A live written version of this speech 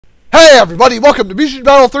Hey everybody, welcome to Mugen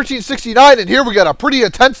Battle 1369, and here we got a pretty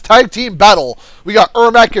intense tag team battle. We got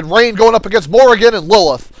Ermac and Rain going up against Morrigan and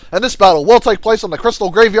Lilith, and this battle will take place on the Crystal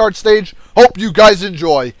Graveyard stage. Hope you guys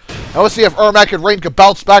enjoy. Now let's see if Ermac and Rain can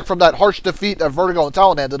bounce back from that harsh defeat that Vertigo and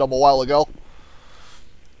Talon handed them a while ago.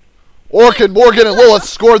 Or can Morrigan and Lilith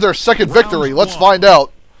score their second victory? Let's find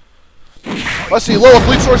out. Let's see, Lilith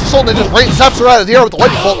leads towards the Soul Ninjas. Rain zaps her out of the air with the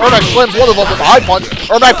lightning bolt. Ermac slams one of them with a high punch.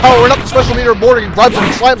 Ermac powering up the special meter. Morrigan grabs him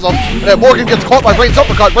and slams him. And then Morrigan gets caught by Rain's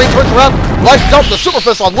uppercut. Rain turns around, lashes out with the super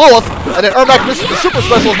fist on Lilith. And then Ermac misses the super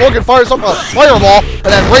special as Morrigan fires up a fireball.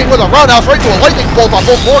 And then Rain with a roundhouse right to a lightning bolt on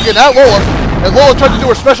both Morrigan and Lilith. And Lilith tries to do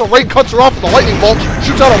her special. Rain cuts her off with the lightning bolt,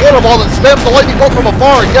 shoots out a water ball, and spams the lightning bolt from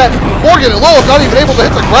afar again. Morrigan and Lilith not even able to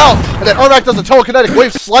hit the ground. And then Ermac does a telekinetic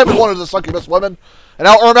wave, slamming one of the succubus women. And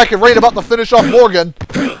now Ermac and Rain about to finish off Morrigan.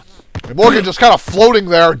 And Morrigan just kind of floating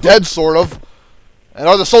there, dead sort of. And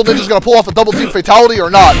are the Soul Ninjas going to pull off a double team fatality or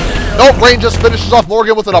not? Nope, Rain just finishes off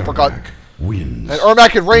Morrigan with an uppercut. And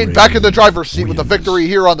Ermac and Rain back in the driver's seat with the victory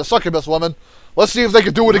here on the succubus women. Let's see if they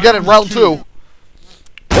can do it again in round 2.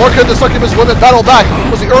 Or can the succubus women battle back?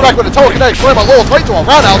 We'll see Ermac with a telekinetic slam on Lilith right to a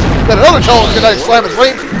roundhouse. Then another telekinetic slam as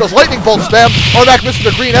Rain does lightning bolt spam. Ermac misses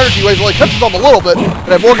the green energy wave, really catches them a little bit. And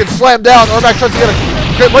then Morrigan slammed down. Ermac tries to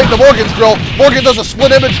get right into Morrigan's grill. Morrigan does a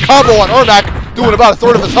split image combo on Ermac, doing about a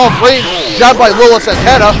third of his health. Rain jabbed by Lilith's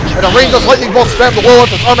antenna. And then Rain does lightning bolt spam to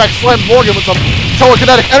Lilith as Ermac slams Morrigan with some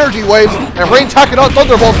telekinetic energy waves. And Rain tacking on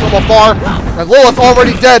thunderbolts from afar. And Lilith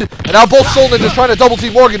already dead. And now both Soul Ninjas trying to double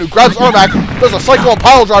team Morrigan, who grabs Ermac, does a cyclone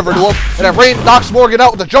pile driver to him. And then Rain knocks Morrigan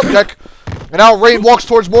out with a jump kick. And now Rain walks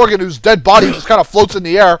towards Morrigan, whose dead body just kind of floats in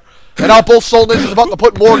the air. And now both Soul Ninjas about to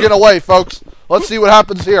put Morrigan away, folks. Let's see what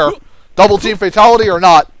happens here. Double team fatality or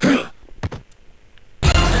not?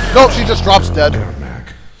 Nope, she just drops dead.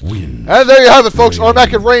 And there you have it, folks.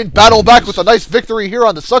 Ermac and Rain battle back with a nice victory here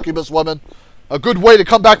on the succubus woman. A good way to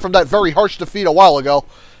come back from that very harsh defeat a while ago.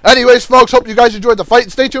 Anyways, folks, hope you guys enjoyed the fight,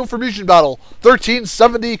 and stay tuned for Mugen Battle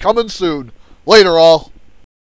 1370 coming soon. Later, all.